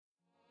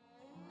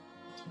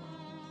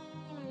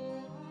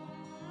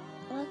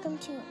welcome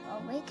to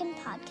Awaken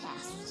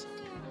Podcast.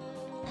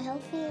 I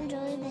hope you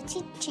enjoy the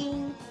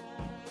teaching.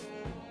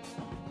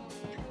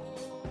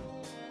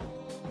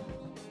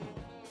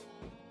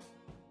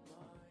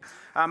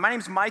 My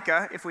name's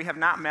Micah. If we have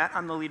not met,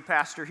 I'm the lead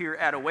pastor here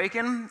at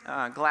Awaken.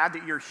 Glad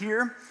that you're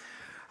here.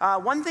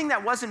 One thing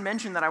that wasn't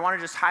mentioned that I want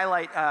to just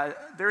highlight,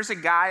 there's a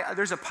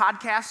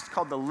podcast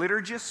called the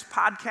Liturgist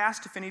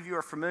Podcast, if any of you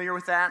are familiar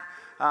with that.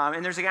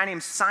 And there's a guy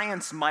named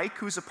Science Mike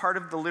who's a part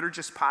of the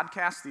Liturgist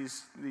Podcast.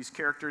 These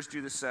characters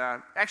do this,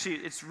 actually,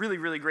 it's really,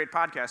 really great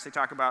podcast. They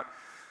talk about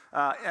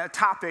a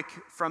topic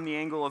from the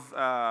angle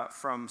of,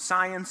 from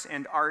science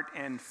and art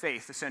and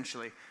faith,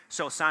 essentially.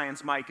 So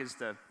Science Mike is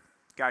the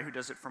guy who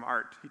does it from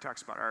art. He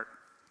talks about art.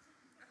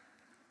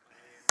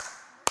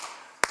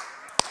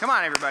 Come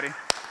on, everybody.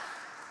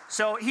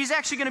 So he's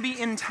actually going to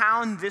be in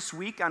town this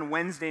week on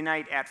Wednesday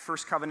night at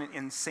First Covenant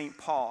in St.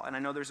 Paul. And I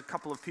know there's a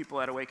couple of people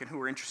at Awaken who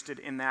are interested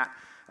in that.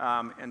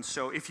 And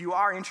so if you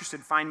are interested,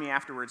 find me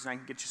afterwards and I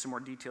can get you some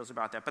more details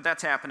about that. But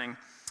that's happening.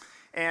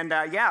 And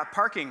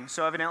parking.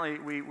 So evidently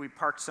we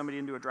parked somebody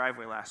into a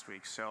driveway last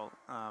week. So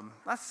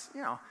that's,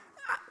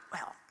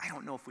 I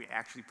don't know if we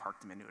actually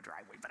parked them into a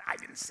driveway, but I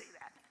didn't say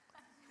that.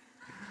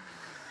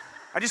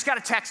 I just got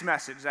a text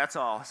message, that's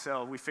all.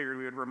 So we figured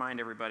we would remind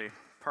everybody.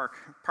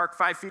 Park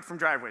 5 feet from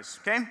driveways,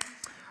 okay?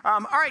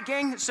 All right,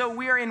 gang, so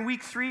we are in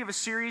week 3 of a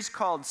series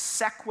called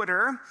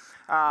Sequitur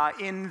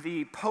in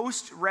the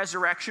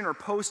post-resurrection or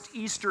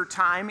post-Easter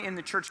time in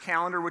the church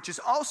calendar, which is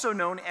also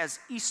known as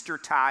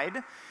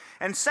Eastertide.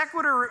 And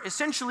sequitur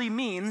essentially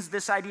means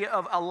this idea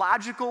of a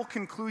logical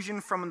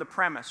conclusion from the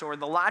premise or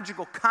the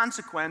logical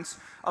consequence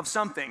of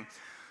something.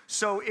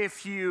 So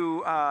if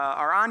you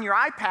are on your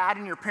iPad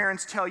and your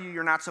parents tell you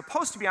you're not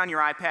supposed to be on your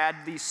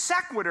iPad, the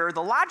sequitur,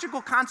 the logical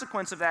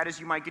consequence of that is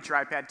you might get your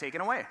iPad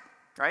taken away,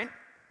 right?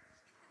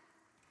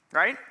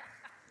 Right?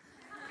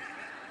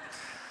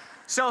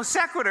 So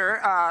sequitur,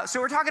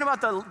 so we're talking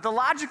about the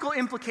logical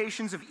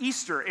implications of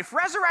Easter. If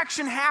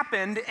resurrection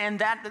happened and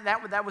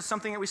that was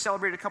something that we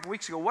celebrated a couple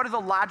weeks ago, what are the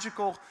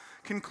logical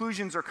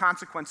conclusions or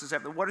consequences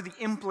of it? What are the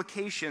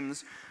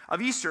implications of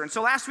Easter? And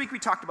so last week we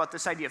talked about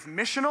this idea of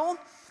missional.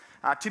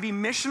 To be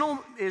missional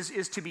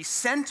is to be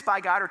sent by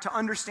God or to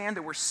understand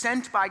that we're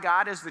sent by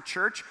God as the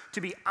church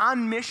to be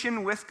on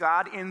mission with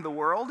God in the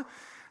world.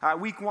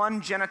 Week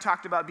 1, Jenna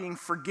talked about being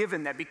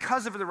forgiven, that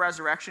because of the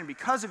resurrection,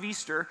 because of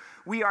Easter,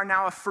 we are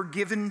now a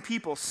forgiven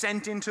people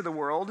sent into the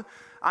world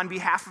on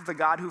behalf of the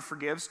God who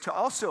forgives to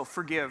also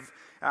forgive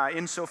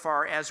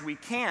insofar as we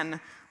can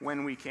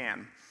when we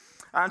can.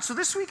 So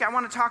this week I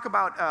want to talk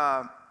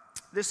about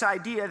this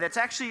idea that's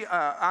actually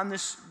on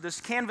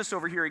this canvas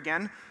over here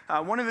again.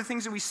 One of the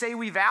things that we say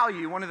we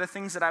value, one of the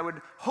things that I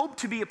would hope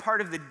to be a part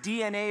of the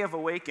DNA of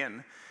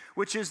Awaken,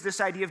 which is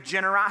this idea of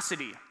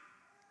generosity.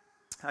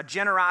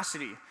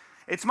 Generosity.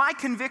 It's my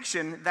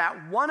conviction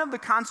that one of the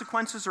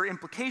consequences or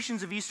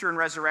implications of Easter and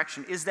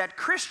resurrection is that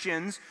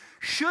Christians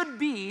should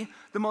be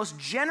the most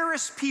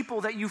generous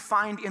people that you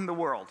find in the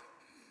world.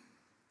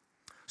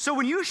 So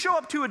when you show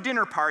up to a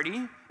dinner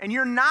party and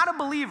you're not a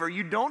believer,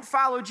 you don't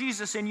follow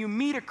Jesus, and you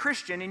meet a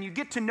Christian and you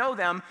get to know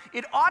them,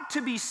 it ought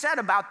to be said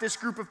about this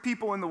group of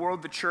people in the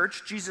world, the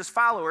church, Jesus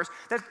followers,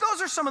 that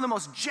those are some of the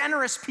most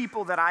generous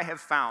people that I have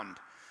found.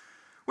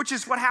 Which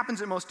is what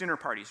happens at most dinner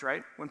parties,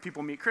 right? When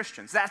people meet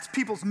Christians. That's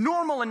people's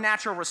normal and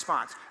natural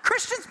response.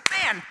 Christians,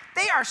 man,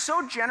 they are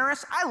so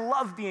generous. I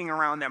love being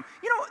around them.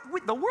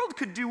 The world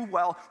could do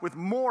well with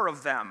more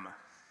of them.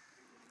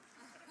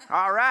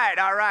 All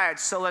right,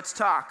 so let's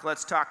talk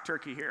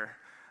turkey here.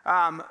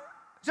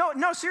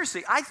 No,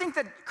 seriously, I think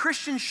that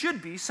Christians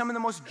should be some of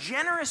the most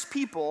generous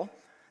people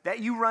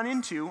that you run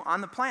into on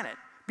the planet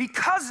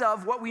because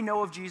of what we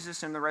know of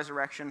Jesus and the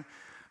resurrection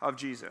of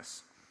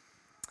Jesus.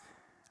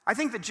 I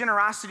think that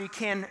generosity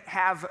can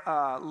have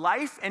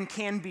life and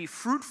can be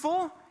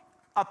fruitful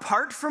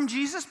apart from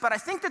Jesus, but I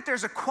think that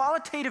there's a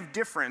qualitative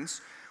difference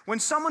when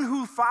someone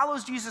who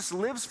follows Jesus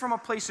lives from a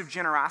place of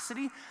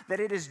generosity, that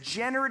it is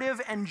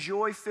generative and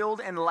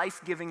joy-filled and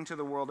life-giving to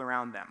the world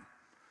around them.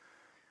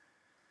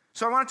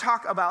 So I want to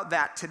talk about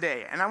that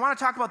today, and I want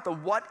to talk about the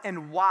what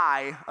and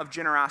why of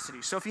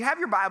generosity. So if you have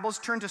your Bibles,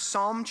 turn to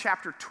Psalm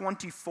chapter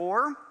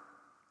 24.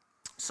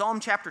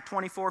 Psalm chapter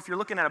 24, if you're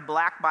looking at a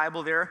black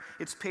Bible there,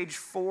 it's page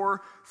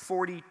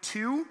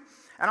 442.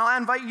 And I'll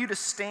invite you to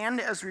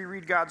stand as we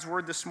read God's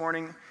word this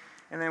morning,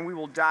 and then we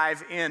will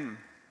dive in.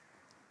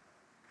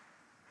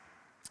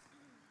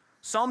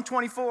 Psalm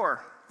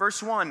 24,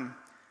 verse 1.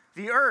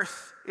 The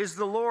earth is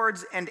the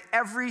Lord's and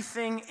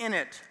everything in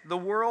it, the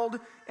world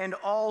and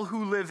all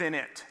who live in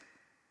it.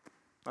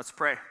 Let's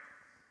pray.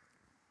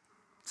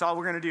 That's all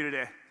we're going to do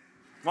today.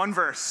 One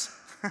verse.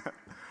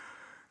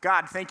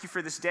 God, thank you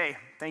for this day.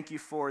 Thank you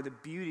for the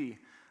beauty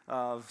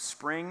of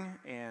spring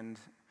and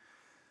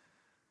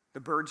the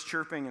birds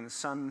chirping and the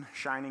sun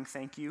shining.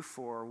 Thank you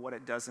for what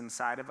it does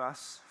inside of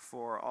us,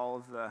 for all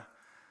of the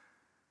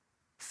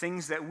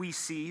things that we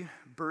see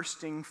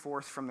bursting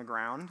forth from the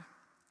ground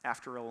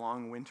after a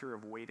long winter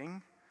of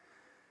waiting.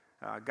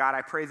 God,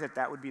 I pray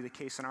that would be the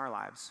case in our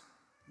lives,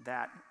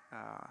 that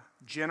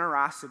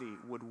generosity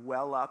would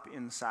well up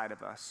inside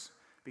of us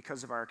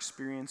because of our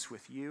experience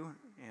with you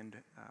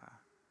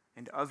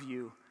and of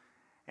you,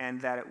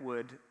 and that it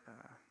would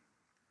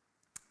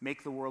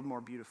make the world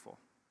more beautiful.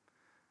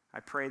 I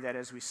pray that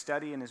as we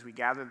study and as we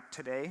gather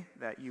today,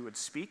 that you would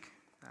speak,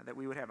 that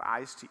we would have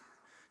eyes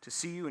to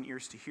see you and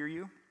ears to hear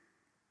you.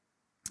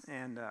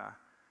 And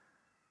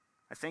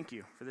I thank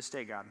you for this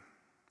day, God.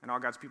 And all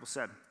God's people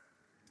said,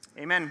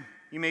 amen.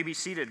 You may be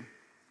seated.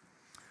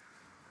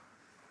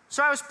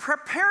 So I was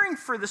preparing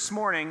for this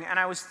morning, and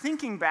I was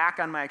thinking back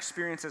on my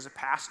experience as a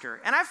pastor.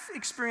 And I've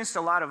experienced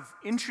a lot of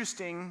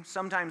interesting,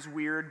 sometimes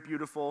weird,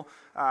 beautiful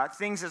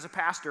things as a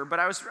pastor. But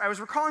I was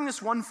recalling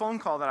this one phone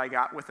call that I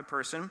got with a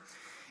person.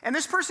 And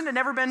this person had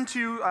never been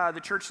to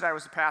the church that I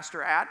was a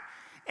pastor at.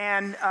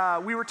 And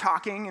we were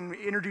talking and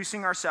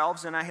introducing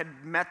ourselves, and I had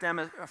met them,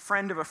 a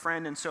friend of a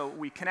friend, and so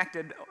we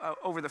connected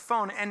over the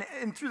phone.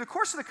 And through the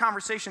course of the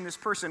conversation, this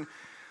person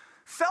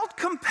felt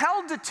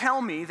compelled to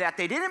tell me that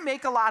they didn't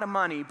make a lot of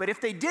money, but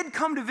if they did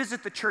come to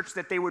visit the church,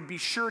 that they would be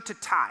sure to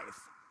tithe.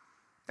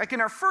 Like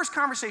in our first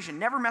conversation,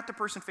 never met the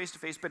person face to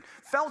face, but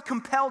felt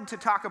compelled to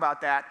talk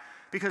about that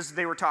because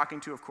they were talking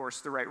to, of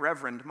course, the Right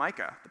Reverend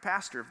Micah, the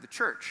pastor of the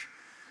church.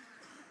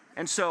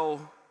 And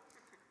so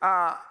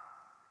I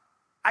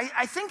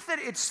think that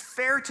it's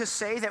fair to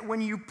say that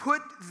when you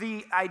put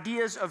the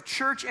ideas of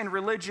church and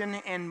religion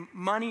and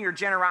money or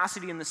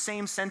generosity in the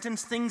same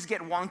sentence, things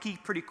get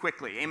wonky pretty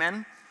quickly.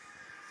 Amen?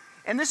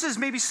 And this is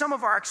maybe some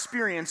of our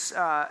experience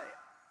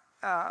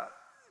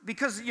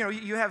because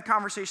you have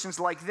conversations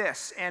like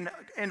this and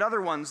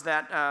other ones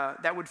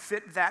that would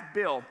fit that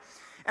bill.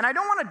 And I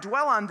don't want to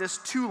dwell on this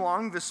too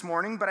long this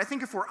morning, but I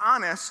think if we're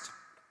honest,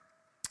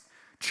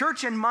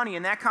 church and money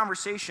in that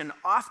conversation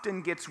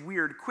often gets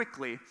weird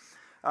quickly.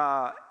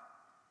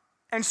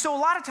 And so a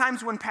lot of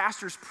times when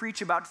pastors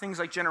preach about things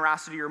like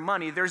generosity or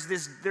money, there's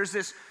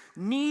this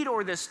need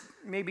or this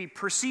maybe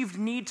perceived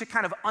need to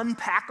kind of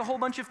unpack a whole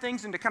bunch of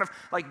things and to kind of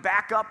like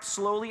back up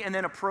slowly and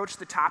then approach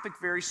the topic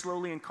very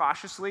slowly and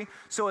cautiously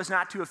so as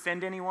not to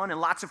offend anyone, and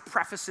lots of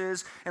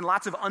prefaces and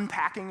lots of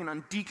unpacking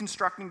and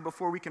deconstructing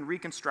before we can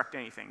reconstruct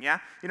anything, yeah?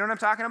 You know what I'm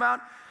talking about?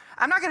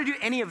 I'm not going to do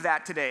any of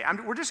that today.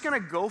 We're just going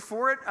to go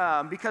for it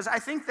because I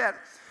think that,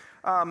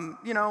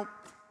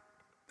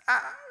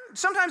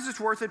 sometimes it's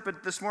worth it,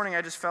 but this morning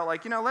I just felt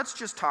like, let's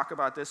just talk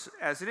about this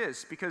as it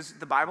is, because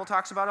the Bible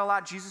talks about it a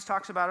lot, Jesus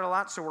talks about it a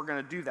lot, so we're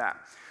going to do that.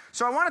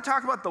 So I want to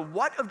talk about the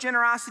what of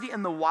generosity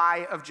and the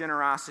why of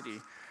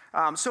generosity.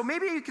 So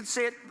maybe you could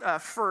say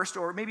it first,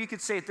 or maybe you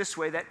could say it this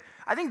way, that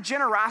I think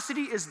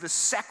generosity is the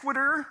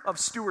sequitur of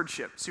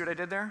stewardship. See what I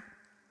did there?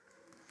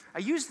 I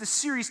used the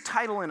series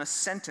title in a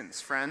sentence,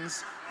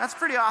 friends. That's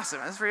pretty awesome.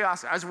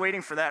 I was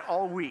waiting for that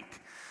all week.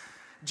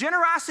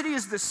 Generosity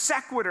is the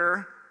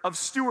sequitur of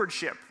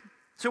stewardship.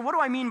 So what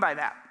do I mean by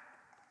that?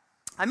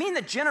 I mean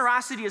that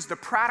generosity is the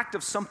product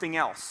of something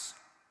else.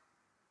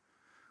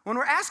 When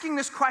we're asking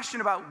this question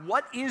about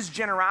what is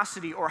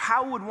generosity or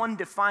how would one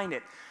define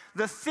it,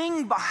 the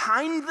thing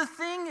behind the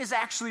thing is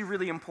actually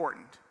really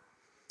important.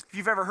 If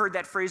you've ever heard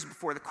that phrase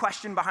before, the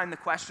question behind the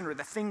question or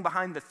the thing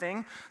behind the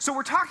thing. So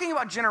we're talking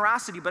about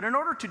generosity, but in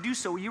order to do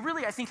so, you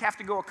really, I think, have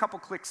to go a couple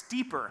clicks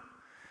deeper.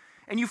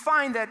 And you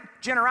find that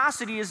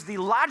generosity is the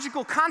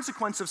logical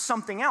consequence of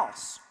something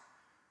else.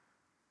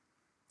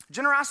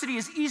 Generosity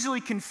is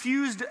easily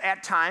confused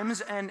at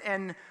times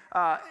and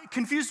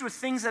confused with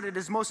things that it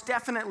is most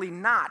definitely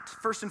not.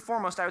 First and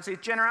foremost, I would say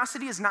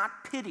generosity is not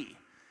pity.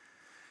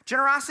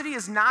 Generosity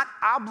is not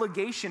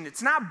obligation.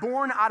 It's not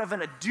born out of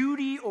a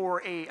duty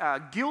or a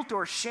guilt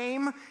or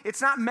shame.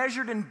 It's not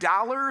measured in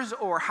dollars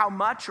or how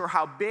much or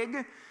how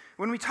big.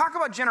 When we talk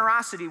about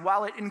generosity,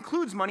 while it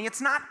includes money, it's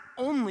not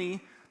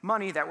only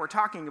money that we're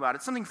talking about.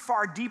 It's something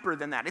far deeper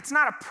than that. It's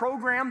not a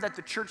program that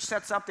the church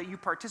sets up that you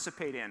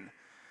participate in.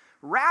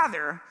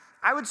 Rather,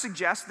 I would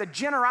suggest that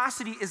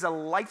generosity is a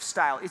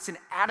lifestyle. It's an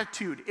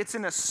attitude. It's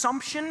an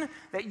assumption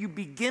that you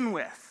begin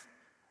with.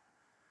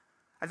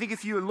 I think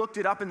if you looked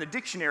it up in the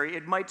dictionary,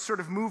 it might sort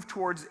of move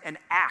towards an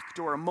act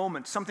or a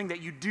moment, something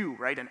that you do,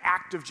 right? An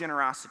act of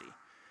generosity.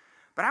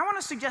 But I want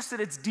to suggest that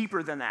it's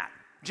deeper than that.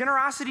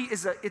 Generosity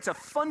it's a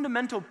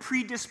fundamental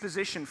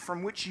predisposition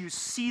from which you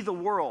see the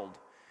world.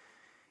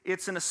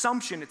 It's an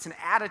assumption, it's an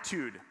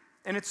attitude,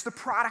 and it's the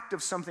product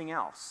of something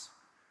else.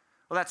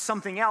 Well, that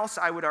something else,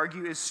 I would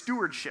argue, is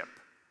stewardship.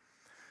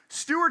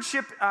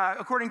 Stewardship,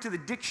 according to the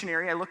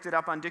dictionary, I looked it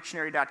up on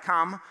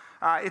dictionary.com,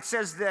 it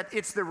says that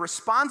it's the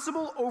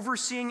responsible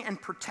overseeing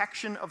and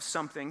protection of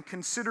something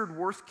considered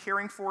worth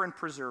caring for and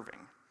preserving.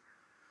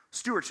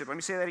 Stewardship, let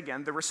me say that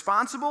again. The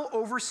responsible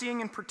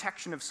overseeing and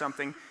protection of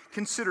something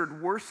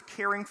considered worth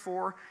caring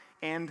for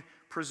and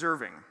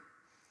preserving.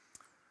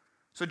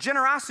 So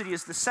generosity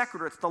is the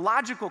sequitur, it's the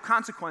logical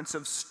consequence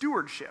of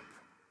stewardship.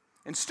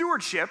 And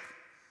stewardship,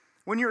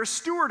 when you're a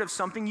steward of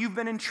something, you've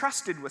been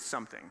entrusted with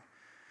something.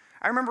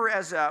 I remember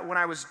when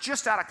I was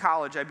just out of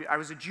college, I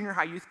was a junior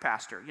high youth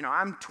pastor.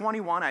 I'm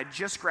 21, I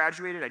just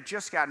graduated, I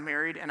just got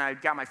married, and I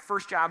got my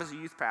first job as a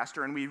youth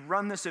pastor, and we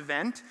run this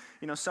event.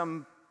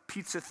 Some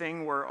pizza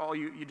thing where all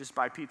you just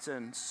buy pizza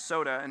and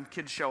soda and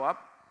kids show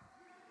up.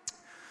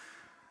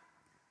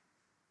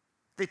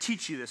 They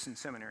teach you this in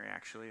seminary,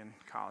 actually, in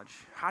college,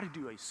 how to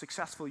do a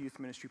successful youth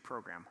ministry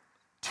program.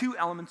 2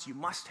 elements you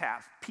must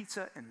have,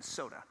 pizza and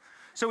soda.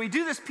 So we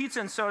do this pizza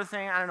and soda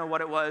thing, I don't know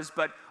what it was,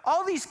 but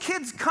all these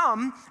kids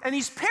come, and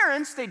these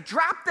parents, they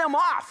drop them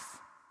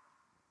off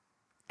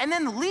and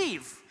then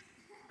leave.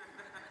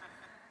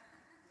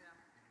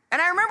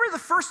 And I remember the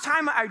first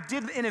time I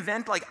did an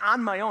event like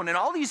on my own, and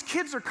all these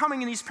kids are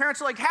coming, and these parents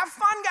are like, have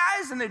fun,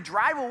 guys, and they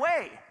drive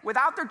away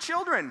without their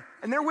children,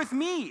 and they're with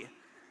me.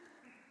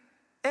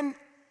 And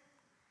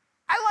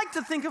I like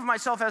to think of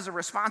myself as a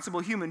responsible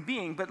human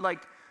being, but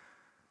like,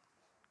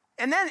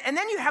 and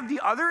then you have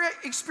the other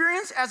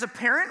experience as a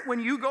parent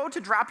when you go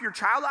to drop your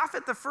child off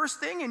at the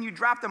first thing and you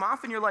drop them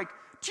off and you're like,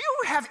 do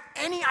you have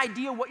any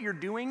idea what you're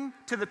doing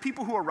to the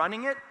people who are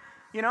running it?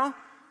 You know?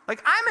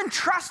 Like, I'm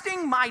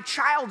entrusting my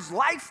child's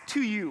life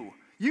to you.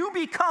 You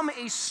become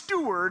a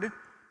steward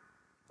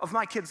of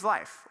my kid's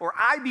life. Or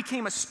I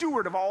became a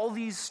steward of all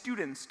these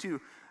students too.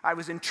 I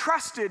was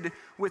entrusted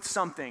with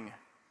something.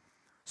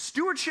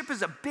 Stewardship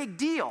is a big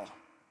deal.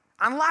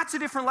 On lots of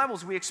different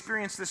levels, we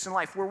experience this in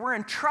life, where we're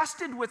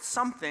entrusted with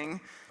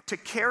something to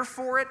care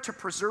for it, to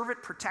preserve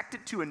it, protect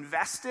it, to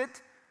invest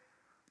it,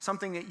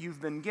 something that you've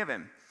been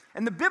given.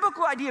 And the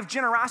biblical idea of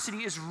generosity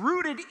is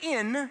rooted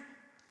in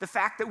the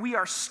fact that we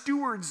are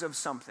stewards of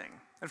something.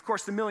 And of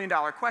course, the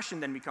million-dollar question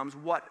then becomes,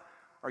 what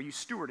are you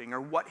stewarding, or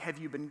what have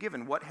you been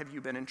given? What have you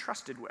been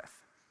entrusted with?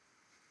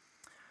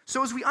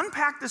 So as we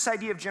unpack this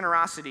idea of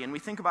generosity and we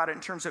think about it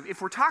in terms of,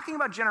 if we're talking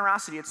about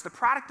generosity, it's the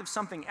product of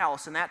something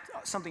else, and that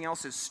something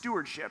else is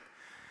stewardship.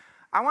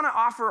 I want to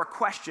offer a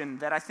question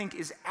that I think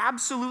is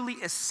absolutely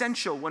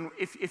essential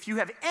if you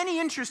have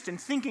any interest in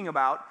thinking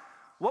about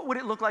what would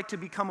it look like to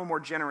become a more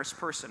generous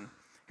person.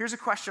 Here's a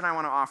question I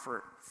want to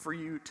offer for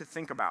you to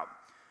think about.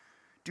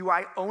 Do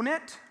I own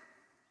it,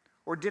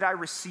 or did I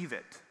receive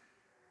it?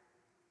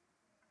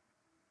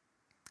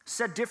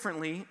 Said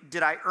differently,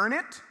 did I earn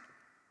it,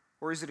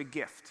 or is it a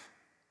gift?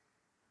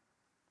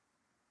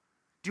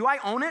 Do I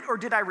own it, or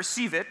did I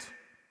receive it?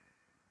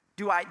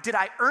 Did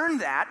I earn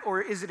that,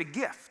 or is it a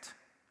gift?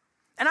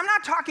 And I'm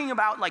not talking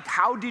about like,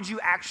 how did you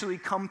actually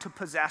come to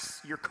possess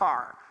your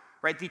car,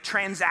 right? The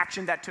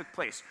transaction that took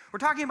place. We're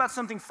talking about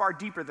something far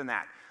deeper than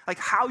that. Like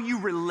how you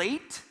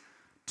relate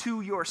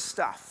to your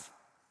stuff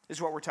is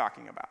what we're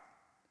talking about.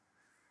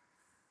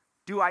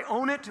 Do I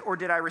own it, or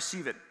did I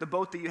receive it? The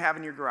boat that you have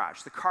in your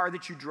garage, the car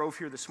that you drove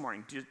here this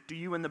morning, do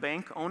you and the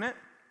bank own it?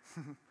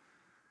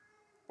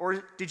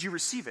 Or did you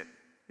receive it?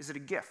 Is it a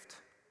gift?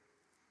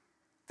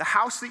 The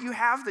house that you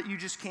have that you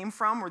just came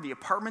from, or the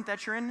apartment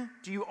that you're in,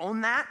 do you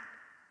own that?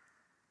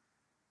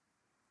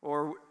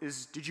 Or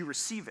did you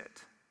receive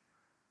it?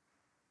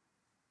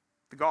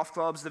 The golf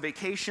clubs, the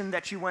vacation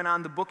that you went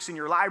on, the books in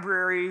your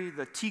library,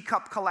 the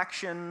teacup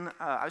collection.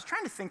 I was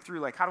trying to think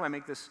through, like, how do I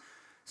make this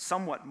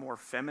somewhat more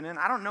feminine?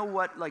 I don't know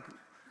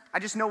I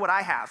just know what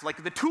I have.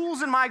 Like the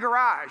tools in my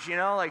garage, you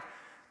know, like,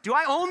 do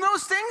I own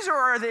those things,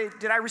 or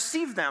did I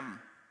receive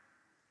them?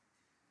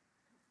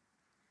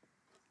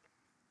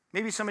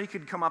 Maybe somebody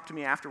could come up to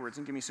me afterwards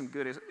and give me some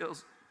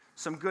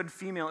good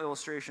female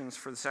illustrations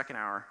for the second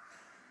hour.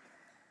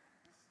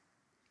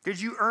 Did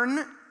you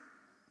earn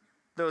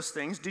those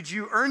things? Did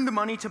you earn the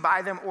money to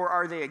buy them, or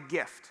are they a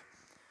gift?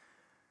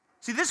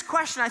 See, this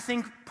question, I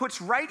think,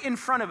 puts right in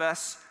front of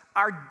us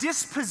our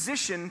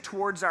disposition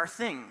towards our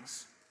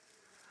things.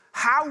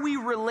 How we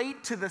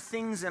relate to the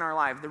things in our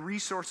life, the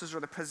resources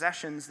or the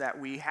possessions that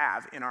we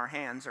have in our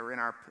hands or in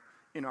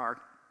our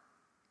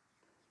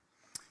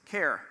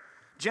care.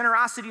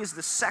 Generosity is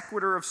the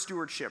sequitur of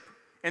stewardship.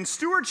 And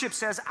stewardship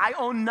says, I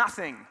own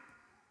nothing,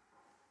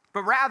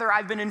 but rather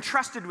I've been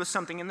entrusted with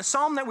something. In the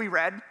psalm that we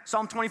read,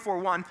 Psalm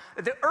 24:1,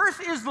 the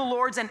earth is the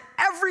Lord's and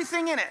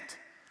everything in it.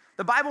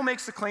 The Bible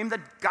makes the claim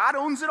that God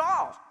owns it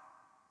all.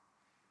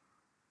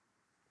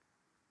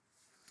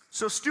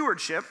 So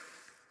stewardship,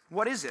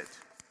 what is it?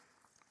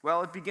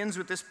 Well, it begins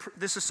with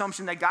this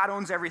assumption that God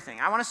owns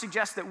everything. I want to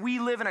suggest that we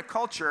live in a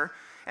culture,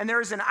 and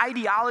there is an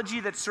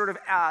ideology that's sort of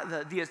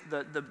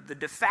the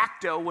de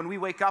facto when we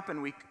wake up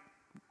and we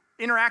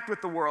interact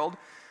with the world,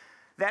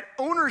 that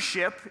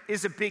ownership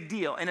is a big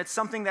deal, and it's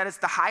something that is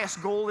the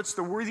highest goal, it's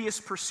the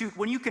worthiest pursuit.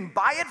 When you can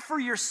buy it for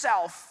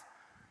yourself,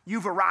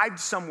 you've arrived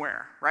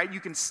somewhere, right? You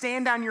can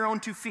stand on your own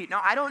 2 feet.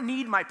 Now, I don't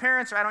need my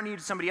parents, or I don't need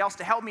somebody else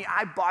to help me.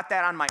 I bought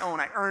that on my own.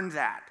 I earned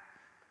that.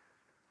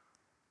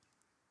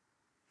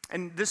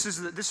 And this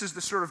is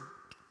the sort of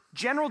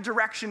general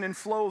direction and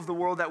flow of the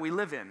world that we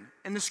live in.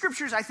 And the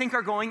scriptures, I think,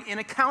 are going in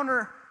a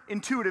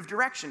counterintuitive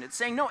direction. It's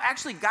saying, no,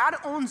 actually, God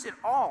owns it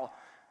all.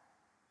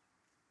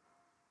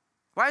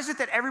 Why is it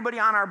that everybody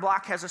on our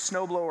block has a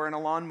snowblower and a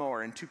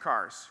lawnmower and 2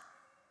 cars?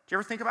 Do you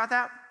ever think about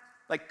that?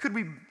 Like, could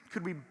we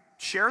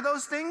share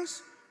those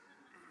things?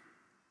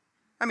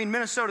 I mean,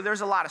 Minnesota,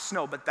 there's a lot of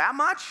snow, but that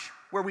much?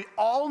 Where we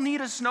all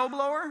need a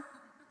snowblower?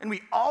 And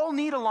we all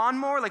need a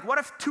lawnmower? Like, what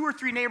if 2 or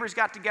 3 neighbors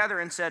got together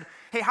and said,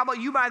 hey, how about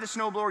you buy the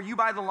snowblower, you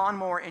buy the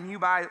lawnmower, and you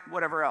buy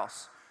whatever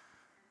else?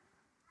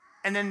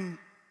 And then,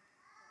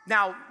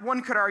 now,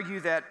 one could argue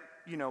that,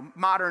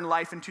 modern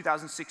life in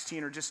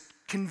 2016 or just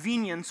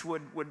convenience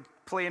would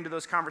play into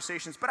those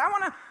conversations. But I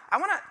want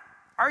to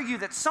argue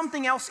that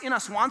something else in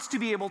us wants to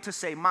be able to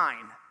say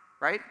mine,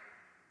 right?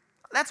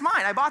 That's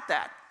mine. I bought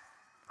that.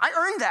 I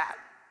earned that.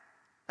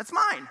 That's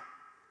mine.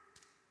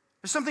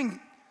 There's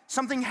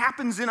something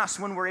happens in us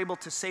when we're able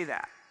to say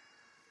that.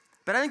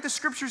 But I think the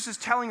scriptures is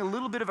telling a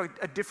little bit of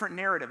a different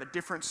narrative, a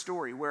different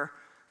story, where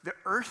the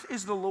earth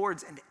is the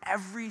Lord's and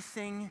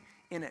everything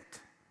in it.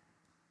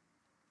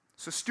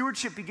 So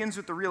stewardship begins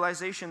with the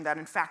realization that,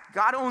 in fact,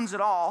 God owns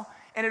it all,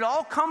 and it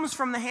all comes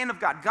from the hand of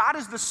God. God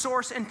is the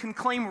source and can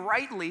claim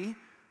rightly,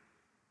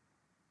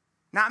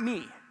 not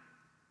me.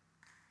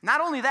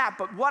 Not only that,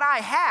 but what I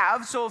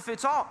have, so if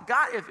it's all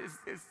God,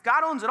 if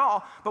God owns it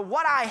all, but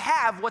what I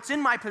have, what's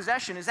in my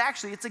possession, is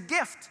actually, it's a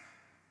gift.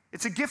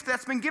 It's a gift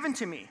that's been given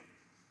to me.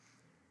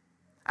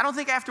 I don't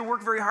think I have to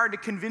work very hard to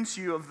convince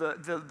you of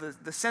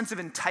the sense of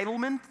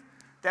entitlement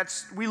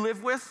we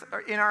live with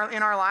in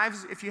our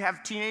lives. If you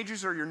have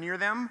teenagers or you're near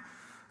them,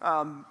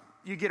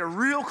 you get a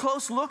real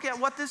close look at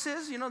what this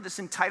is, this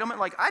entitlement,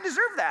 like, I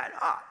deserve that.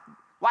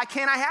 Why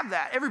can't I have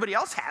that? Everybody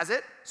else has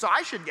it, so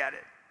I should get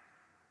it.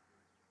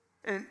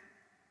 And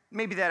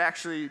maybe that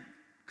actually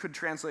could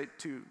translate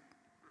to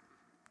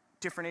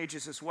different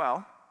ages as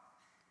well.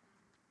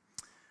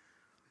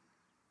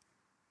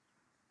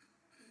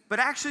 But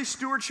actually,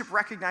 stewardship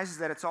recognizes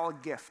that it's all a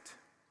gift.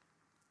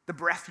 The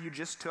breath you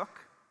just took,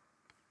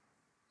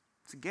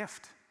 it's a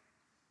gift.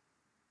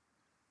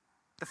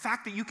 The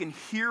fact that you can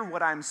hear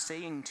what I'm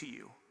saying to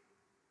you,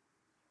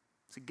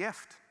 it's a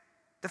gift.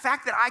 The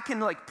fact that I can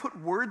put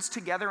words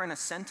together in a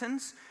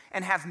sentence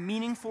and have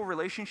meaningful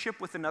relationship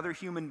with another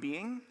human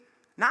being,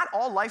 not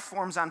all life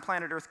forms on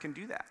planet Earth can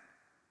do that.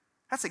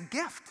 That's a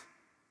gift.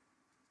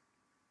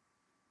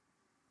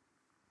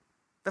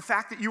 The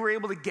fact that you were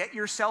able to get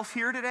yourself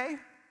here today,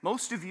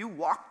 most of you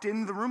walked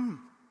in the room.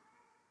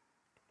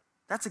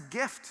 That's a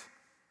gift.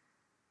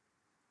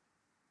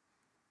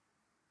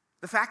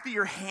 The fact that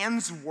your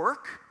hands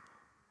work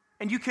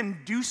and you can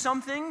do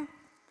something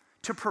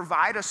to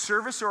provide a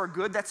service or a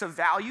good that's of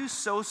value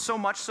so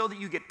much so that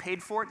you get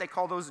paid for it, they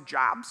call those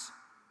jobs.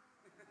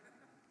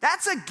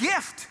 That's a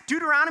gift.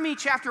 Deuteronomy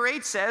chapter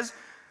 8 says,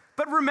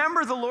 "But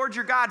remember the Lord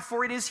your God,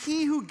 for it is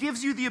he who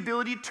gives you the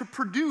ability to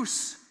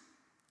produce."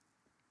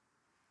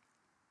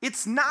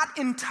 It's not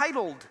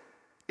entitled.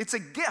 It's a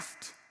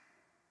gift.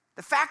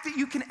 The fact that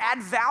you can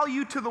add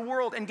value to the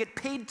world and get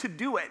paid to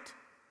do it,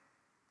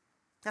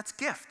 that's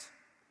gift.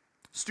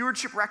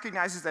 Stewardship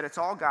recognizes that it's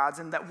all God's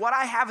and that what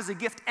I have is a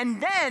gift.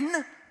 And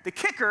then, the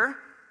kicker,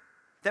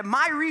 that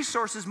my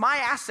resources, my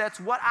assets,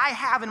 what I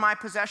have in my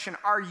possession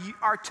are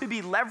to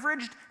be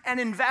leveraged and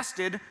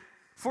invested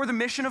for the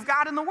mission of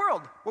God in the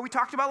world, what we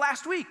talked about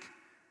last week.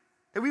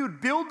 That we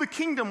would build the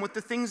kingdom with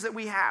the things that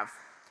we have.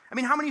 I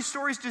mean, how many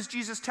stories does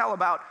Jesus tell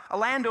about a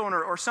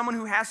landowner or someone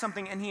who has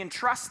something and he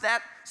entrusts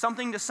that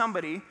something to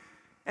somebody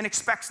and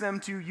expects them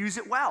to use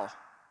it well?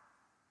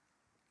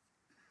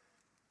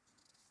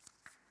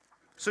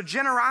 So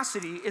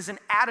generosity is an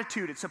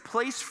attitude. It's a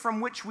place from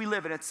which we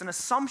live, and it's an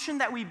assumption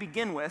that we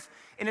begin with,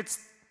 and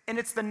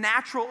it's the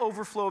natural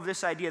overflow of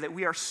this idea that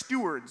we are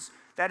stewards,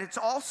 that it's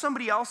all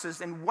somebody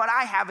else's, and what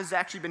I have has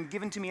actually been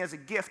given to me as a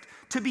gift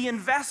to be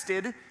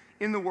invested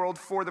in the world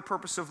for the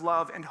purpose of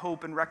love and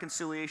hope and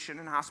reconciliation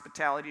and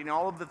hospitality and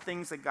all of the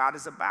things that God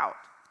is about.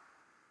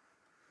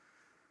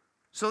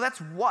 So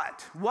that's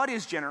what? What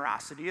is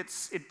generosity?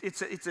 It's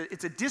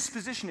a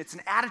disposition, it's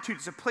an attitude,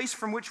 it's a place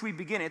from which we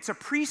begin. It's a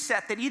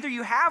preset that either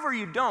you have or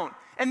you don't.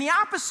 And the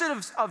opposite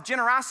of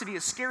generosity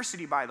is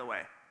scarcity, by the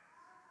way.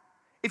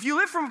 If you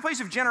live from a place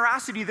of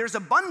generosity, there's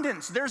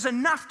abundance, there's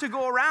enough to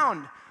go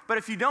around. But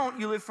if you don't,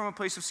 you live from a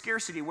place of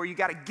scarcity where you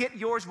got to get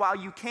yours while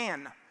you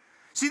can.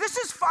 See, this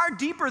is far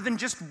deeper than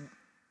just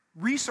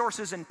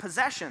resources and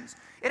possessions.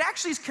 It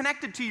actually is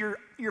connected to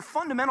your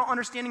fundamental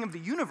understanding of the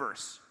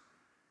universe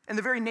and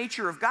the very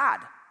nature of God.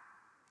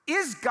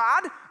 Is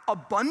God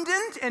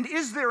abundant and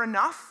is there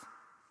enough?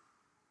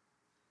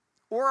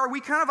 Or are we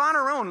kind of on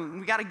our own and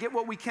we got to get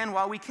what we can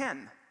while we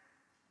can?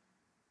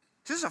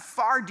 This is a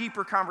far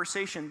deeper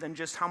conversation than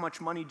just how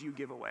much money do you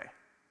give away.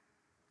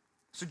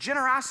 So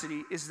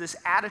generosity is this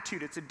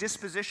attitude, it's a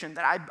disposition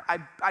that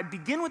I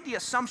begin with the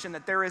assumption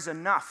that there is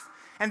enough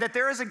and that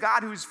there is a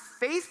God who's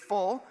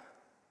faithful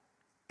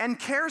and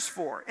cares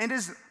for and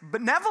is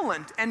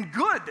benevolent and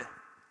good.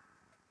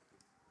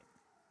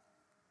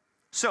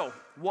 So,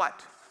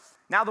 what?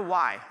 Now the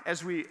why,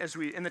 as we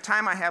in the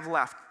time I have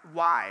left,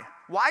 why?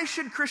 Why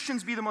should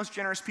Christians be the most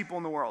generous people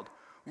in the world?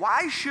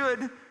 Why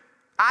should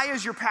I,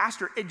 as your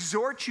pastor,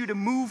 exhort you to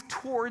move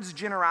towards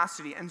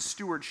generosity and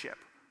stewardship?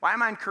 Why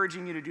am I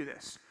encouraging you to do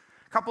this?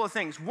 A couple of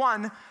things.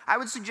 One, I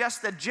would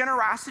suggest that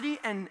generosity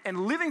and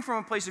living from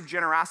a place of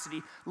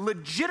generosity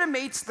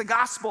legitimates the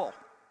gospel.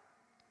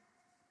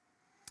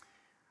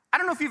 I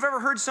don't know if you've ever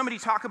heard somebody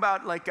talk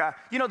about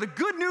the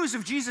good news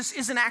of Jesus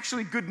isn't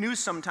actually good news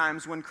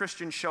sometimes when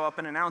Christians show up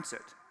and announce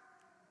it.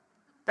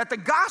 That the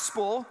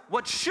gospel,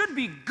 what should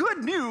be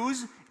good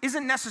news,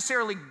 isn't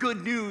necessarily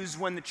good news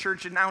when the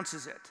church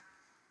announces it.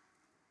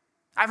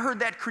 I've heard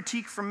that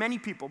critique from many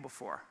people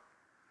before.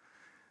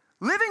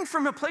 Living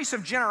from a place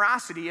of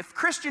generosity, if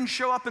Christians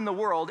show up in the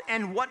world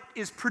and what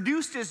is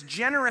produced as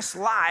generous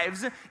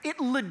lives, it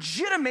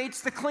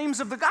legitimates the claims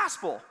of the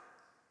gospel.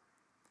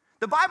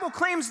 The Bible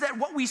claims that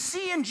what we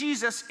see in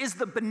Jesus is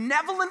the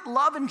benevolent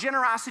love and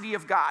generosity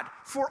of God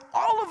for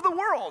all of the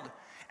world.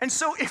 And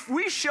so if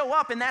we show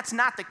up and that's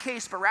not the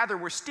case, but rather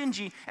we're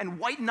stingy and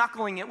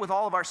white-knuckling it with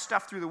all of our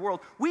stuff through the world,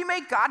 we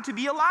make God to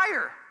be a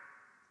liar.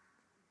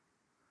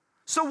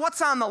 So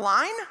what's on the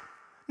line?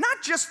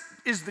 Not just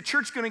is the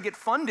church going to get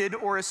funded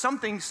or is some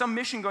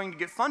mission going to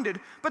get funded,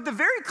 but the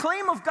very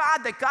claim of God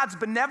that God's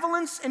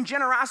benevolence and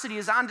generosity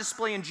is on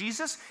display in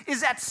Jesus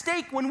is at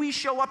stake when we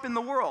show up in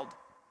the world.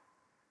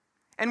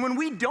 And when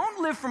we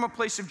don't live from a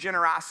place of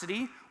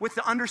generosity with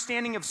the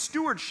understanding of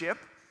stewardship,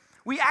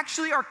 we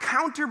actually are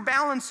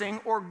counterbalancing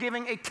or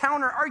giving a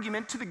counter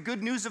argument to the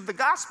good news of the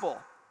gospel.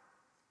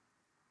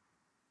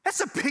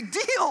 That's a big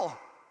deal.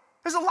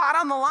 There's a lot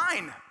on the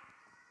line.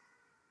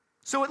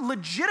 So it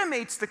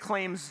legitimates the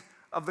claims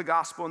of the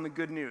gospel and the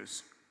good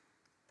news.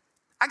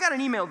 I got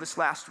an email this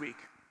last week,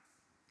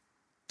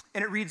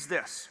 and it reads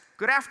this: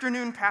 "Good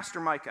afternoon, Pastor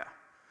Micah.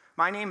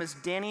 My name is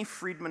Danny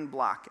Friedman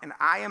Block, and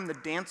I am the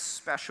dance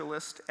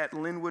specialist at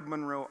Linwood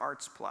Monroe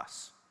Arts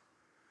Plus.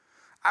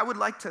 I would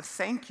like to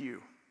thank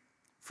you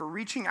for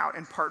reaching out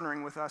and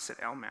partnering with us at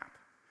LMAP.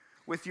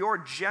 With your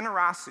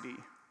generosity,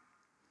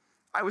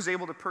 I was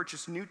able to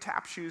purchase new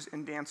tap shoes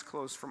and dance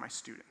clothes for my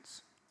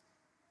students.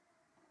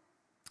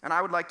 And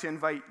I would like to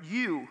invite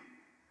you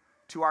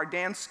to our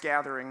dance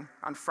gathering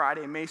on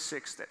Friday, May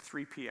 6th at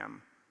 3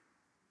 p.m.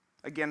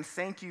 Again,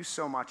 thank you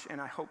so much,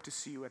 and I hope to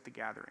see you at the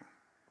gathering."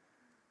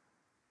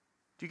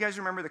 Do you guys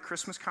remember the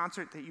Christmas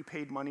concert that you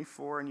paid money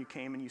for and you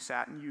came and you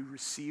sat and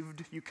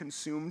you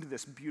consumed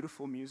this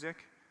beautiful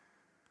music?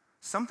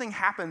 Something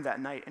happened that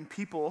night, and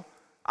people,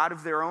 out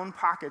of their own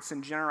pockets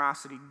and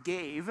generosity,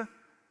 gave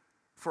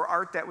for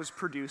art that was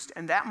produced,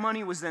 and that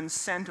money was then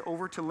sent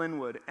over to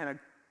Linwood, and a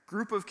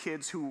group of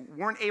kids who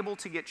weren't able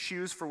to get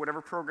shoes for whatever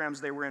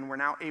programs they were in were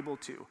now able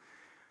to.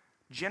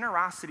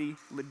 Generosity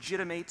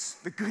legitimates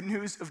the good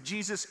news of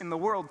Jesus in the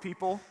world,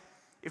 people.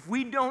 If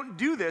we don't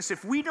do this,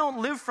 if we don't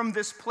live from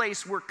this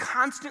place, we're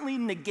constantly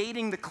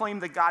negating the claim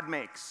that God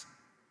makes.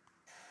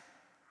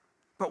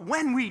 But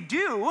when we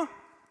do,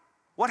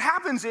 what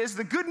happens is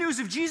the good news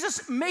of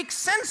Jesus makes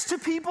sense to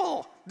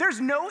people. There's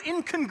no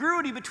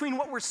incongruity between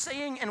what we're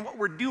saying and what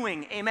we're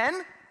doing.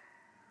 Amen?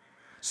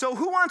 So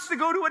who wants to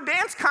go to a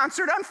dance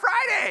concert on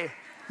Friday,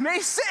 May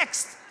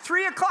 6th,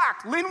 3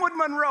 o'clock, Linwood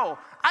Monroe?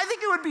 I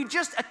think it would be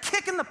just a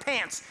kick in the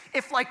pants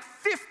if like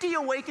 50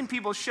 awakened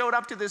people showed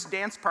up to this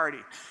dance party.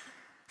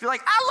 If you're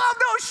like, "I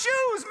love those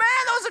shoes,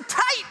 man, those are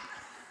tight."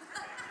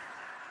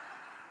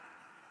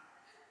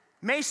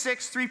 May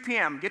 6th, 3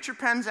 p.m. Get your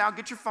pens out,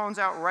 get your phones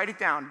out, write it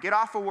down. Get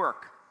off of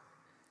work.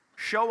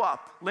 Show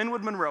up.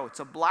 Linwood Monroe. It's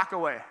a block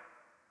away.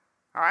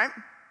 All right?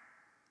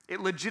 It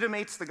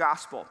legitimates the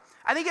gospel.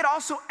 I think it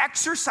also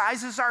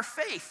exercises our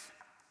faith.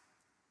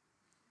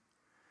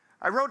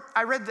 I wrote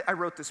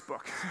this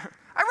book.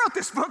 I wrote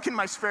this book in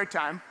my spare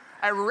time.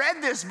 I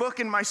read this book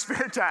in my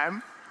spare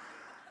time.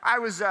 I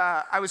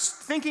was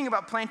thinking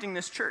about planting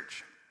this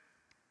church.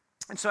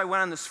 And so I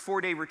went on this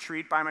 4-day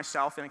retreat by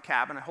myself in a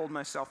cabin. I holed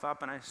myself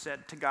up and I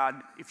said to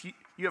God, "If you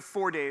have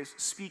 4 days,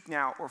 speak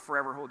now or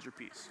forever hold your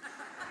peace."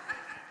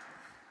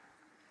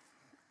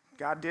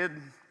 God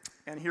did,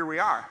 and here we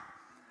are.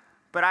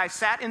 But I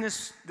sat in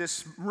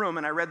this room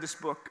and I read this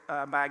book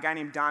by a guy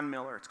named Don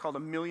Miller. It's called A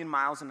Million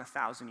Miles in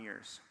 1,000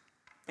 Years.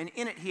 And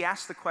in it, he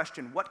asked the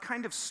question, what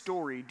kind of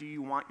story do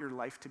you want your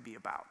life to be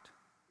about?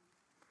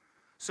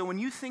 So when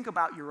you think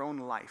about your own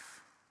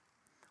life,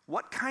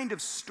 what kind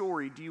of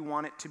story do you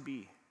want it to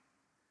be?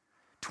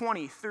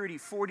 20, 30,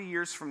 40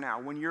 years from now,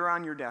 when you're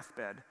on your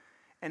deathbed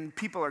and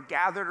people are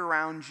gathered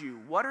around you,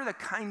 what are the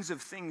kinds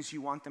of things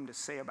you want them to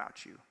say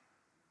about you?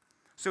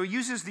 So he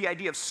uses the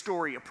idea of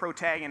story, a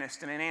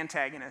protagonist and an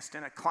antagonist,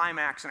 and a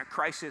climax and a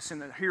crisis,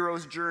 and the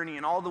hero's journey,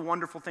 and all the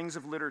wonderful things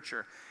of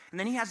literature. And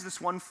then he has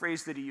this one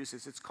phrase that he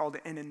uses. It's called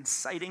an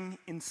inciting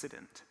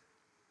incident.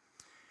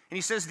 And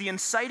he says the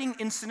inciting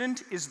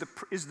incident is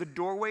the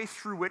doorway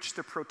through which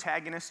the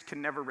protagonist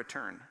can never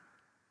return.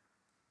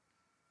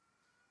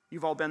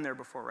 You've all been there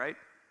before, right?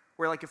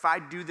 Where like if I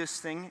do this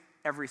thing,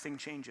 everything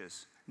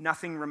changes.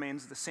 Nothing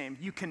remains the same.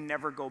 You can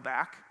never go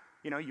back.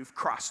 You know, you've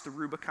crossed the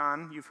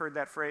Rubicon. You've heard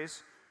that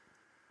phrase.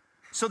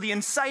 So the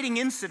inciting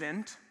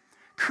incident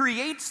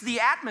creates the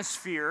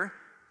atmosphere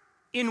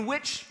in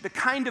which the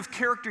kind of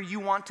character you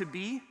want to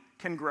be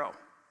can grow.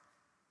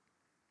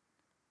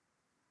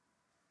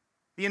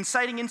 The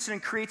inciting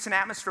incident creates an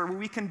atmosphere where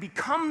we can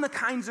become the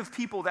kinds of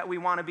people that we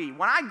want to be.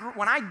 When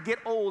I get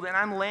old and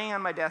I'm laying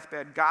on my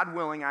deathbed, God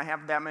willing, I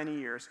have that many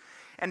years,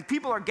 and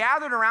people are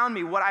gathered around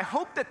me, what I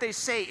hope that they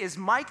say is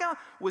Micah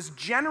was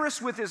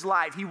generous with his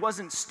life. He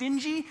wasn't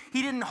stingy.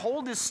 He didn't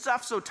hold his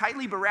stuff so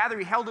tightly, but rather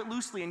he held it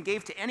loosely and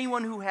gave to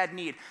anyone who had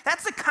need.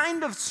 That's the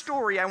kind of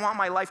story I want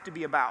my life to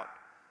be about.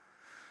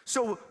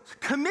 So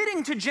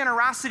committing to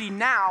generosity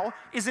now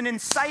is an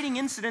inciting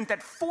incident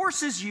that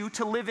forces you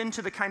to live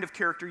into the kind of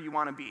character you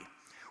want to be.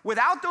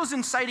 Without those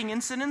inciting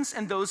incidents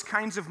and those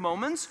kinds of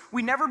moments,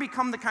 we never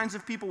become the kinds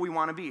of people we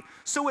want to be.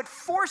 So it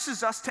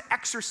forces us to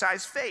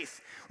exercise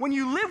faith. When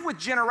you live with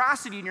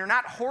generosity and you're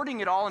not hoarding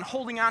it all and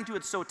holding on to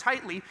it so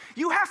tightly,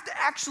 you have to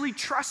actually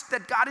trust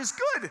that God is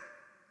good.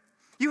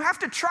 You have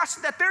to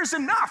trust that there's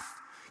enough.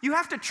 You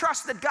have to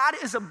trust that God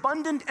is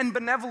abundant and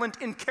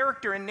benevolent in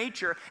character and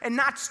nature and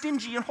not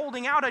stingy and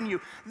holding out on you.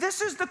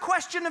 This is the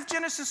question of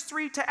Genesis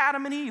 3 to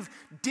Adam and Eve.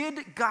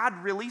 Did God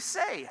really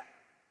say?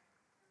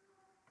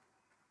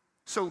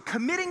 So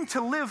committing to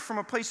live from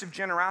a place of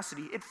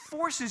generosity, it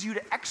forces you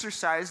to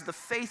exercise the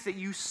faith that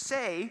you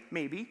say,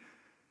 maybe,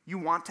 you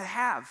want to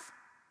have.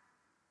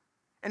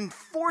 And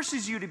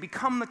forces you to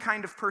become the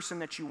kind of person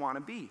that you want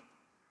to be.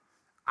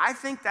 I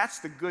think that's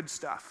the good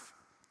stuff.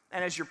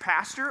 And as your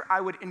pastor,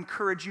 I would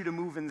encourage you to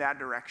move in that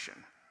direction.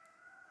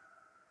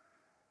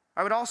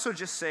 I would also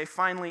just say,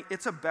 finally,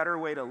 it's a better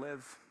way to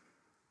live.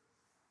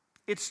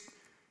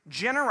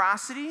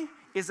 Generosity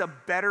is a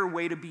better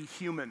way to be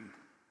human.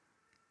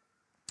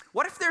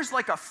 What if there's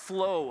like a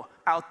flow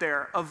out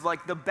there of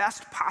like the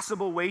best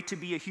possible way to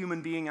be a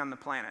human being on the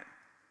planet?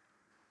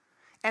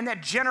 And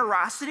that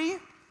generosity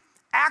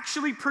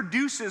actually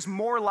produces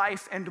more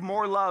life and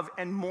more love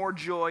and more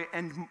joy,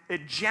 and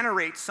it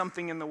generates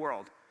something in the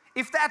world.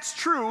 If that's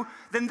true,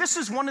 then this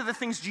is one of the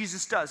things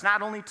Jesus does,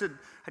 not only to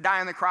die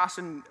on the cross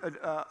and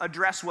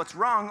address what's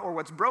wrong or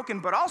what's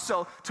broken, but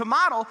also to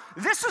model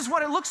this is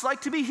what it looks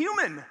like to be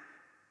human.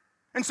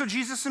 And so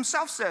Jesus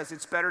himself says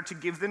it's better to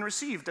give than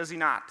receive, does he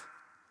not?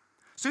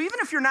 So even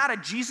if you're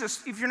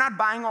not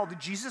buying all the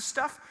Jesus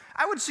stuff,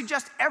 I would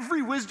suggest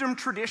every wisdom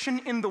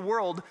tradition in the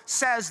world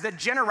says that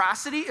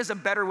generosity is a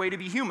better way to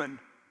be human.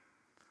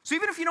 So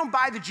even if you don't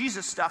buy the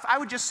Jesus stuff, I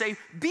would just say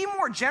be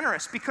more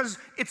generous because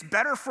it's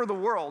better for the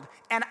world.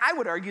 And I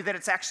would argue that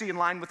it's actually in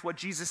line with what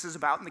Jesus is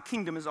about and the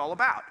kingdom is all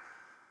about.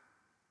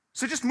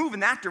 So just move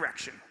in that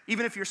direction,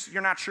 even if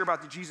you're not sure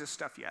about the Jesus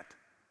stuff yet.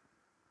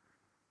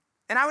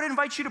 And I would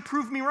invite you to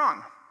prove me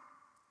wrong.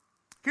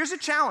 Here's a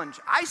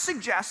challenge. I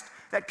suggest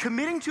that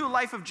committing to a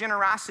life of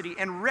generosity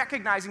and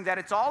recognizing that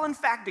it's all in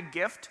fact a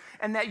gift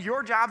and that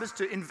your job is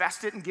to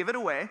invest it and give it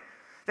away,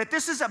 that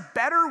this is a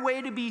better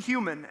way to be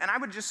human. And I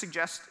would just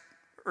suggest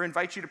or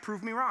invite you to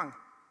prove me wrong.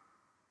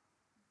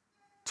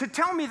 To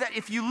tell me that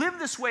if you live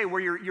this way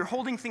where you're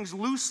holding things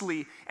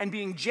loosely and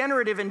being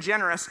generative and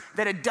generous,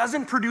 that it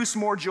doesn't produce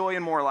more joy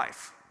and more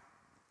life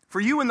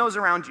for you and those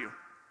around you.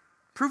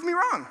 Prove me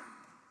wrong.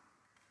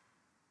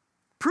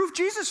 Prove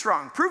Jesus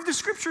wrong. Prove the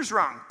scriptures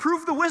wrong.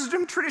 Prove the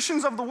wisdom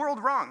traditions of the world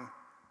wrong.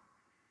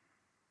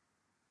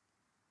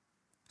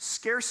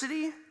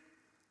 Scarcity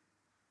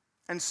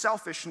and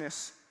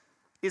selfishness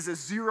is a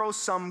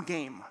zero-sum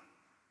game.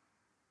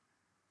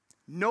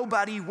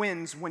 Nobody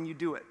wins when you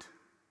do it.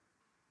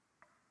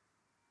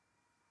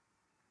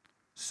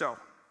 So,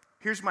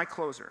 here's my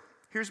closer.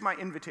 Here's my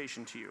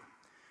invitation to you.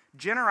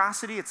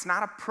 Generosity, it's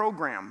not a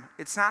program.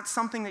 It's not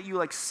something that you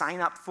like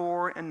sign up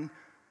for and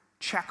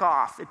check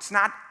off. It's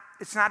not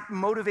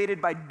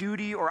motivated by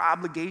duty or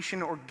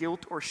obligation or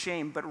guilt or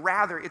shame, but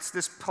rather it's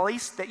this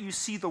place that you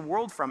see the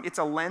world from. It's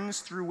a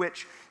lens through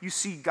which you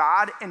see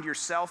God and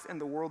yourself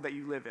and the world that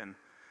you live in.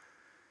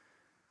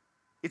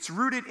 It's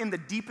rooted in the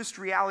deepest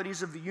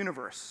realities of the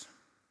universe.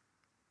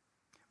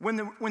 When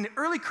the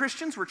early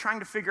Christians were trying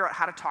to figure out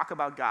how to talk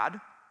about God,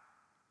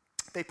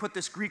 they put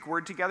this Greek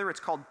word together. It's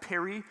called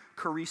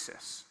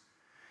perichoresis.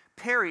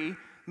 Peri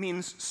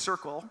means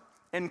circle,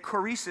 and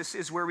choresis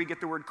is where we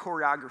get the word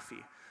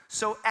choreography.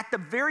 So at the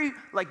very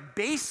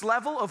base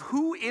level of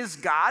who is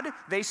God,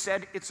 they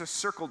said it's a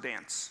circle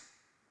dance.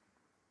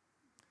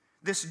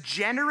 This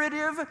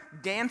generative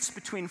dance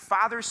between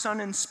Father,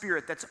 Son, and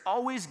Spirit that's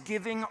always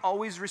giving,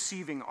 always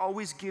receiving,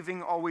 always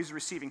giving, always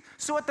receiving.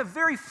 So at the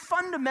very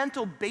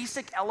fundamental,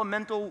 basic,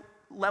 elemental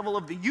level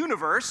of the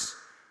universe,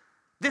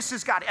 this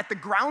is God. At the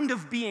ground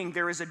of being,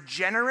 there is a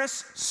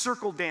generous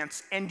circle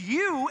dance. And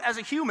you, as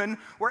a human,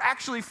 were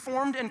actually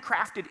formed and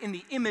crafted in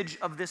the image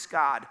of this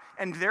God.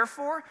 And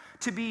therefore,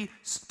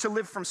 to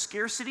live from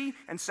scarcity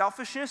and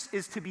selfishness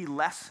is to be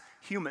less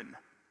human.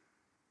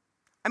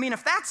 I mean,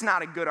 if that's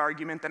not a good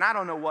argument, then I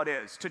don't know what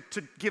is,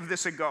 to give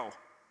this a go.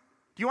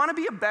 Do you want to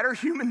be a better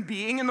human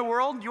being in the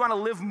world? Do you want to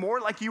live more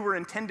like you were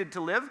intended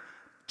to live?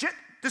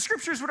 The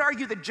scriptures would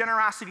argue that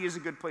generosity is a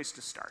good place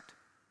to start.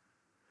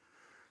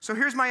 So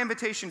here's my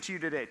invitation to you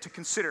today to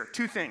consider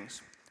two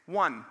things.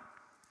 One,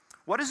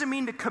 what does it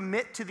mean to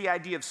commit to the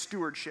idea of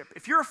stewardship?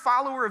 If you're a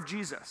follower of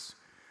Jesus,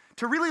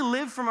 To really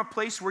live from a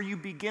place where you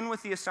begin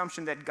with the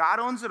assumption that God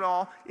owns it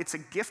all, it's a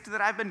gift that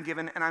I've been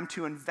given, and I'm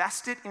to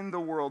invest it in the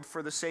world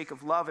for the sake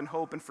of love and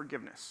hope and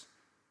forgiveness.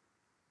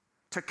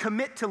 To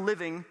commit to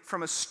living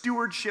from a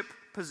stewardship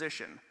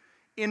position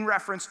in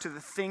reference to the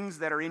things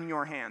that are in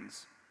your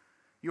hands.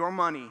 Your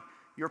money,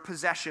 your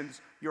possessions,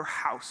 your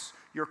house,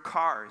 your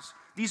cars.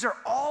 These are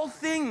all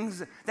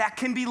things that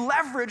can be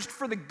leveraged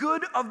for the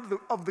good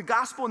of the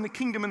gospel and the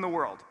kingdom in the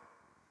world.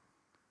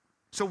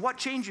 So what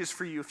changes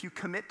for you if you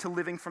commit to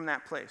living from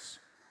that place?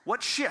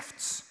 What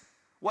shifts?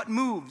 What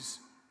moves?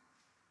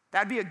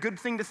 That'd be a good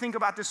thing to think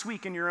about this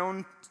week in your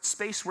own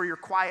space where you're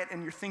quiet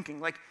and you're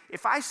thinking. Like,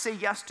 if I say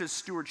yes to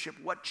stewardship,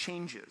 what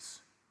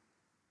changes?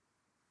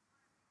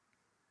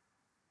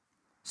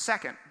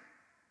 Second,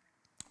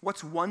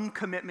 what's one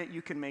commitment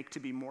you can make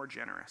to be more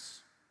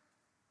generous?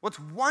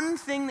 What's one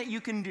thing that you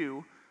can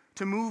do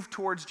to move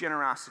towards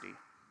generosity?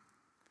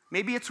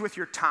 Maybe it's with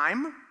your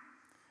time.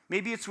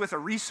 Maybe it's with a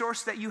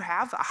resource that you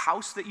have, a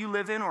house that you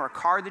live in, or a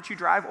car that you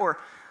drive. Or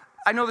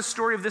I know the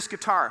story of this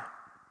guitar.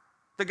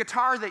 The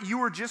guitar that you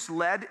were just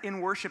led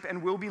in worship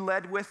and will be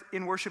led with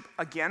in worship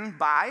again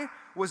by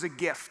was a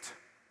gift.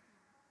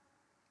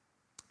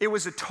 It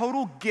was a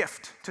total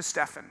gift to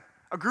Stefan.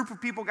 A group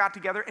of people got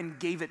together and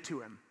gave it to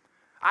him.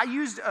 I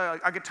used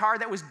a guitar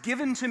that was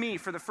given to me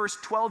for the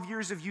first 12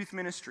 years of youth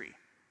ministry.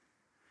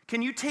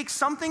 Can you take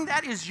something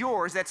that is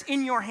yours, that's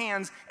in your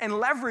hands, and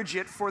leverage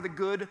it for the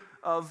good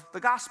of the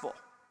gospel?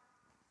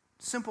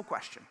 Simple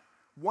question.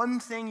 One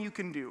thing you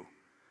can do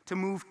to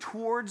move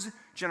towards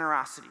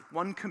generosity,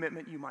 one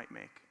commitment you might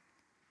make.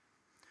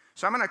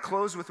 So I'm going to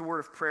close with a word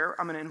of prayer.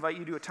 I'm going to invite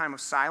you to a time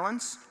of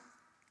silence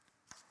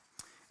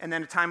and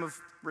then a time of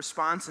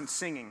response and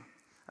singing.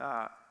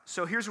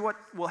 So here's what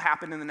will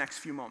happen in the next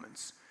few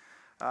moments.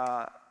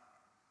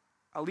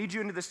 I'll lead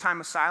you into this time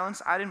of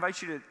silence. I'd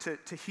invite you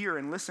to hear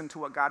and listen to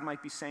what God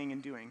might be saying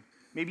and doing.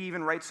 Maybe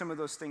even write some of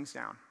those things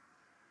down.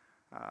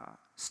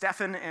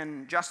 Stefan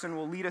and Justin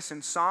will lead us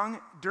in song.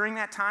 During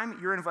that time,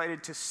 you're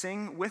invited to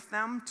sing with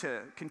them,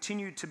 to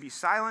continue to be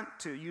silent,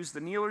 to use the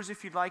kneelers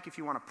if you'd like. If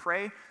you want to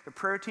pray, the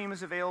prayer team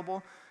is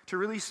available to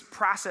really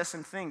process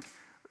and think,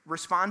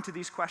 respond to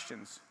these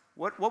questions.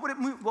 What would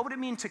it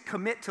mean to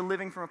commit to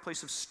living from a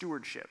place of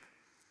stewardship?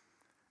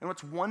 And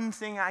what's one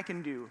thing I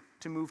can do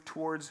to move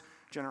towards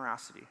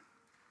generosity?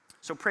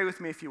 So pray with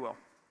me if you will.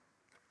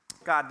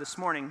 God, this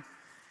morning,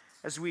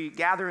 as we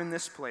gather in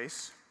this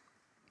place,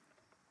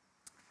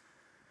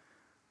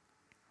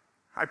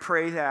 I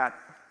pray that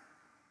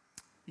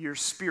your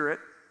Spirit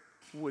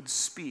would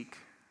speak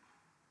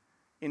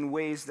in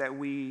ways that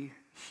we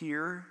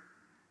hear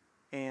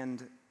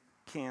and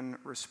can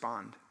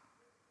respond.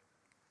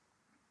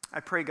 I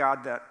pray,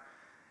 God, that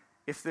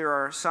if there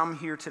are some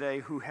here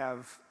today who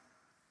have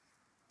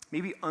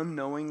maybe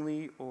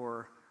unknowingly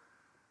or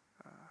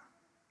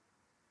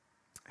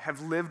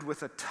have lived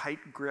with a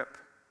tight grip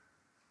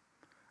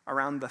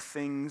around the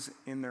things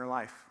in their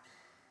life,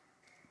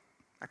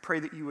 I pray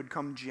that you would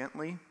come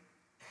gently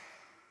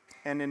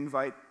and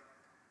invite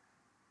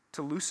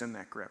to loosen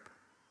that grip,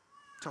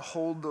 to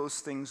hold those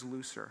things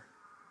looser,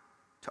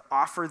 to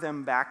offer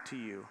them back to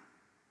you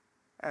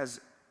as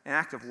an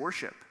act of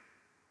worship.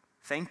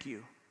 Thank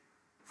you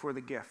for the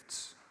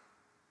gifts,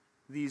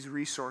 these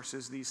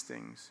resources, these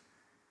things,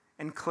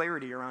 and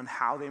clarity around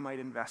how they might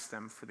invest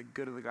them for the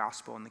good of the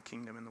gospel and the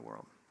kingdom in the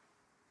world.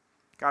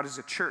 God, as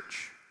a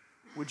church,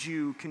 would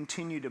you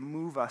continue to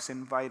move us,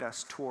 invite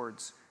us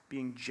towards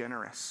being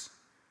generous,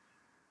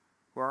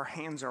 where our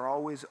hands are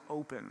always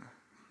open,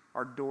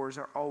 our doors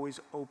are always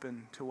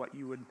open to what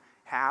you would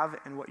have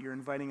and what you're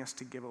inviting us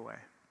to give away.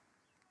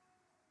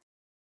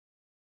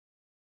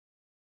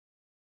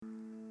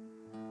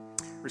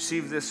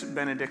 Receive this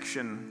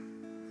benediction.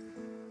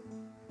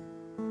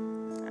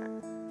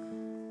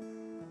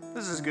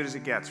 This is as good as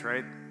it gets,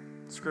 right?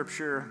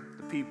 Scripture,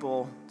 the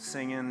people,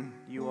 singing,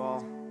 you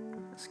all.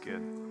 That's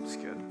good. That's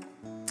good.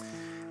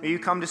 May you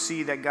come to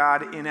see that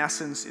God, in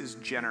essence, is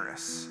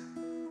generous.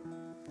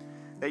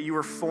 That you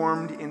were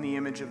formed in the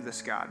image of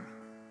this God.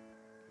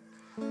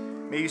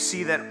 May you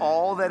see that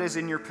all that is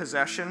in your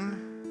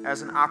possession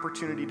as an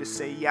opportunity to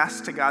say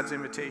yes to God's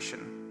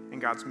invitation and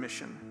God's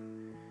mission.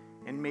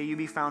 And may you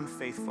be found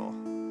faithful.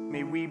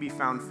 May we be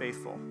found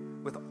faithful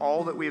with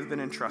all that we have been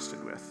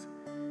entrusted with.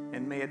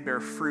 And may it bear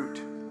fruit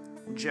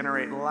and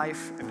generate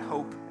life and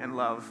hope and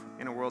love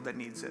in a world that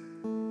needs it.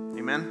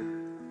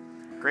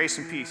 Amen? Grace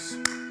and peace.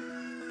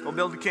 Go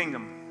build the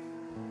kingdom.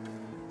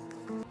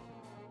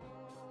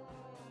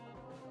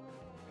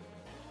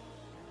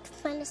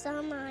 Find us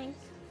online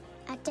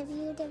at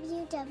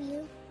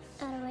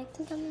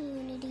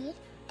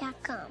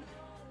www.awakencommunity.com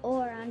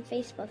or on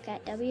Facebook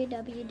at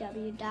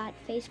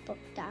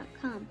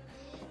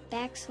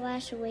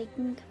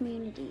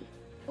www.facebook.com/awakencommunity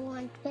or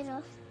on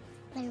Twitter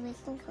at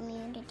Awaken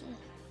Community.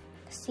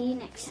 See you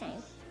next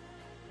time.